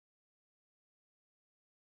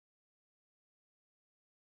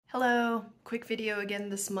Hello, quick video again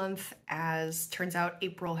this month. As turns out,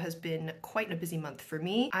 April has been quite a busy month for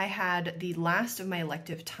me. I had the last of my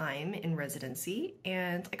elective time in residency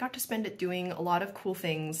and I got to spend it doing a lot of cool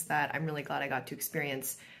things that I'm really glad I got to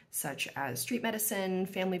experience, such as street medicine,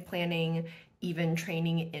 family planning, even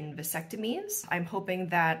training in vasectomies. I'm hoping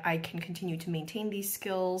that I can continue to maintain these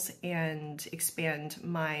skills and expand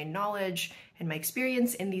my knowledge and my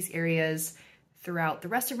experience in these areas throughout the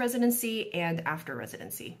rest of residency and after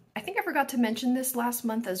residency. I think I forgot to mention this last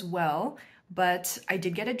month as well, but I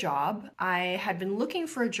did get a job. I had been looking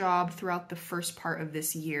for a job throughout the first part of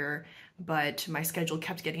this year, but my schedule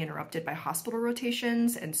kept getting interrupted by hospital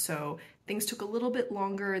rotations, and so things took a little bit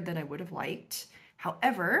longer than I would have liked.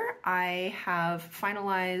 However, I have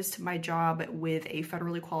finalized my job with a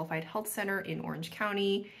federally qualified health center in Orange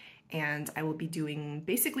County, and I will be doing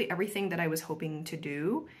basically everything that I was hoping to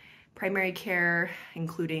do. Primary care,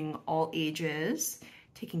 including all ages,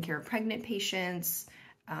 taking care of pregnant patients,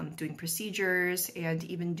 doing procedures, and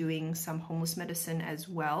even doing some homeless medicine as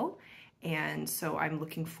well. And so I'm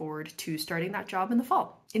looking forward to starting that job in the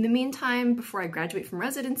fall. In the meantime, before I graduate from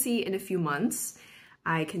residency in a few months,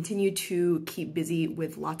 I continue to keep busy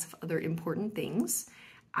with lots of other important things.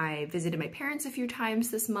 I visited my parents a few times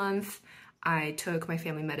this month. I took my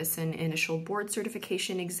family medicine initial board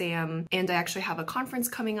certification exam, and I actually have a conference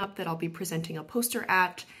coming up that I'll be presenting a poster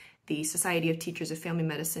at, the Society of Teachers of Family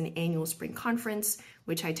Medicine annual spring conference,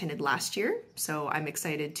 which I attended last year. So I'm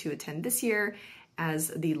excited to attend this year as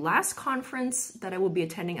the last conference that I will be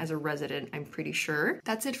attending as a resident, I'm pretty sure.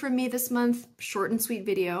 That's it from me this month. Short and sweet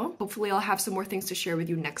video. Hopefully I'll have some more things to share with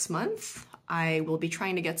you next month. I will be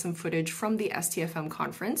trying to get some footage from the STFM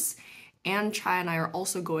conference. And Chai and I are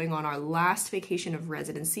also going on our last vacation of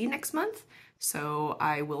residency next month, so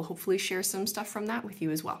I will hopefully share some stuff from that with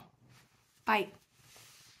you as well. Bye!